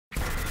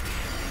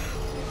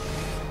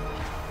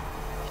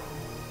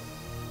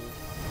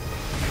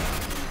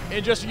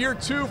In just year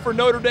 2 for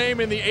Notre Dame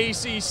in the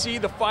ACC,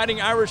 the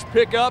Fighting Irish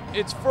pick up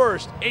its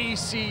first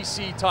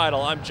ACC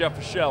title. I'm Jeff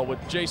Fischel with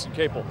Jason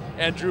Capel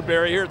and Drew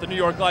Barry here at the New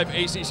York Life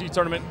ACC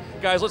tournament.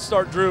 Guys, let's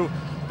start, Drew.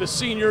 The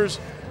seniors,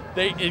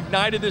 they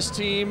ignited this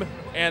team,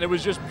 and it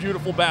was just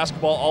beautiful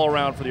basketball all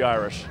around for the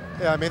Irish.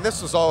 Yeah, I mean,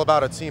 this was all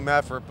about a team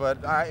effort, but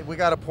we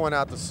got to point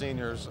out the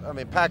seniors. I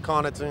mean, Pat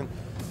Connaughton,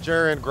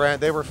 Jerian,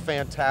 Grant, they were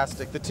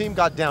fantastic. The team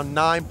got down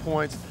 9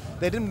 points.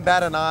 They didn't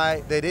bat an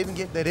eye. They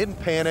didn't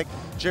panic.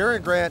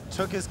 Jerian Grant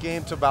took his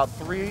game to about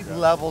 3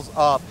 levels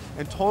up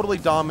and totally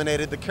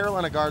dominated. The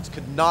Carolina guards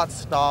could not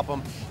stop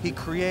him. He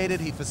created,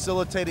 he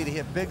facilitated, he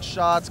hit big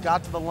shots,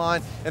 got to the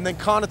line, and then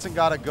Connaughton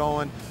got it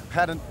going.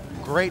 Had a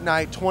great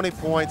night, 20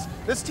 points.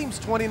 This team's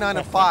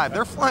 29-5.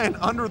 They're flying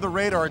under the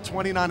radar at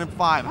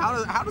 29-5.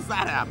 How does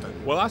that happen?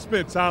 Well, I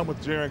spent time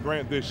with Jerian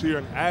Grant this year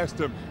and asked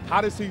him, how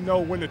does he know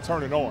when to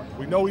turn it on?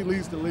 We know he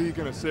leads the league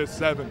in assists,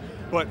 7,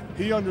 but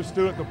he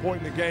understood the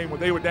point in the game when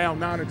they were down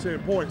 9 or 10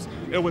 points.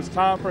 It was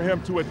time for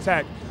him to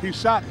attack. He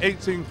shot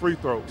 18 free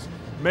throws,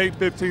 made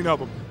 15 of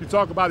them. You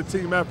talk about a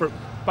team effort,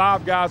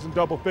 5 guys in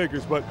double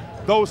figures, but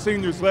those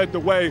seniors led the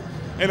way.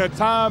 In a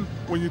time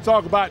when you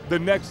talk about the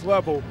next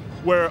level,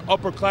 where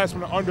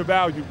upperclassmen are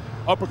undervalued,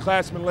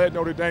 upperclassmen led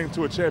Notre Dame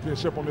to a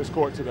championship on this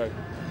court today.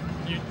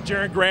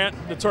 Jerian Grant,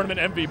 the tournament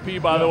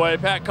MVP, by the way.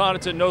 Pat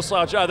Connaughton, no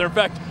slouch either. In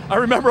fact, I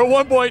remember at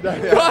one point,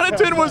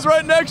 Connaughton was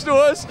right next to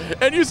us,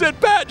 and you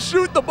said, Pat,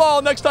 shoot the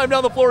ball. Next time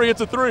down the floor, he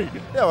hits a 3. Yeah,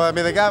 well, I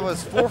mean, the guy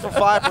was 4 for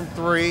 5 from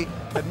 3,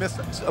 had missed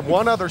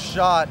one other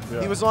shot.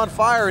 He was on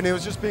fire, and he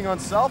was just being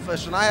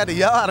unselfish, and I had to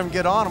yell at him,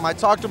 get on him. I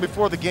talked to him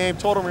before the game,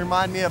 told him,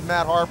 remind me of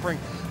Matt Harpring.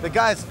 The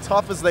guy's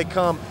tough as they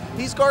come.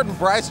 He's guarding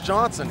Bryce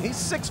Johnson. He's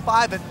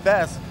 6'5" at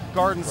best,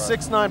 guarding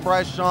 6'9"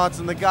 Bryce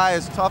Johnson. The guy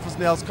is tough as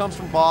nails, comes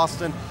from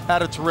Boston,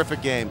 had a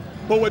terrific game.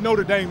 But what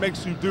Notre Dame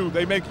makes you do,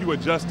 they make you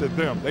adjust to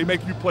them. They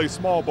make you play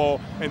small ball,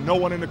 and no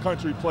one in the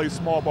country plays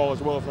small ball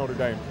as well as Notre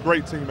Dame.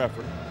 Great team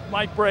effort.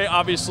 Mike Bray,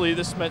 obviously,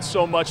 this meant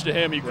so much to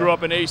him. He grew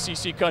up in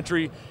ACC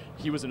country.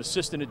 He was an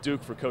assistant at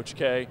Duke for Coach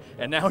K,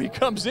 and now he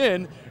comes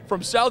in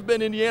from South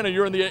Bend, Indiana.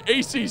 You're in the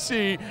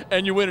ACC,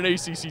 and you win an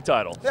ACC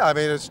title. Yeah, I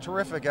mean, it's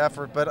terrific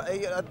effort, but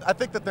I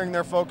think the thing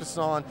they're focused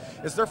on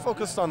is they're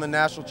focused on the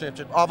national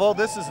championship. Although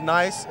this is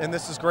nice and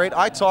this is great,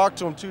 I talked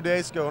to him 2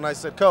 days ago, and I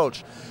said,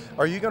 Coach,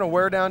 are you going to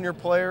wear down your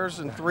players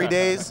in 3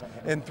 days,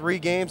 in 3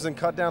 games, and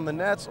cut down the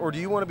nets, or do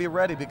you want to be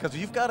ready? Because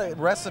you've got a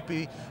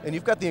recipe and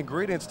you've got the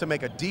ingredients to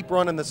make a deep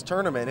run in this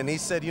tournament. And he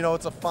said, you know,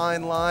 it's a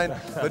fine line,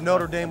 but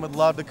Notre Dame would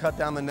love to cut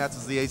down the nets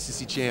as the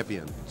ACC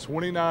champion.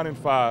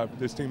 29-5,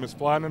 this team is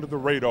flying under the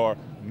radar.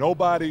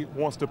 Nobody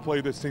wants to play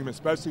this team,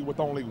 especially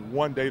with only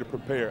 1 day to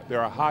prepare.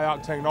 They're a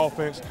high-octane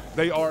offense.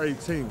 They are a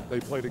team.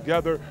 They play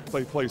together,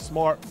 they play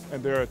smart,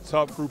 and they're a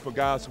tough group of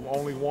guys who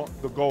only want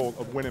the goal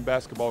of winning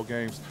basketball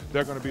games.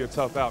 They're going to be a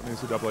tough out in the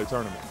NCAA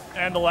tournament.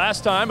 And the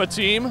last time a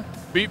team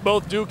beat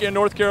both Duke and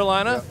North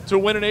Carolina to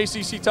win an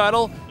ACC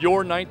title,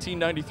 your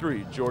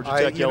 1993 Georgia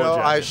Tech Yellow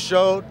Jackets. I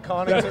showed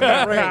Connaughton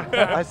the ring.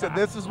 I said,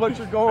 this is what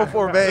you're going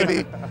for,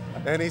 baby.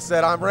 And he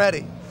said, I'm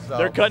ready. So.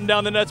 They're cutting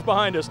down the nets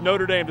behind us.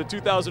 Notre Dame, the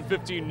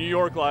 2015 New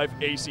York Life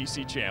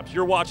ACC champs.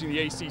 You're watching the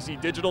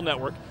ACC Digital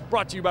Network,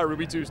 brought to you by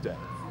Ruby Tuesday.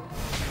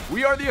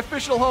 We are the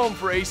official home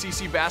for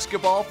ACC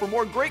basketball. For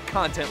more great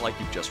content like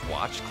you've just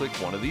watched, click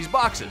one of these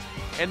boxes.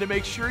 And to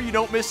make sure you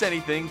don't miss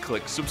anything,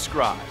 click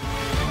subscribe.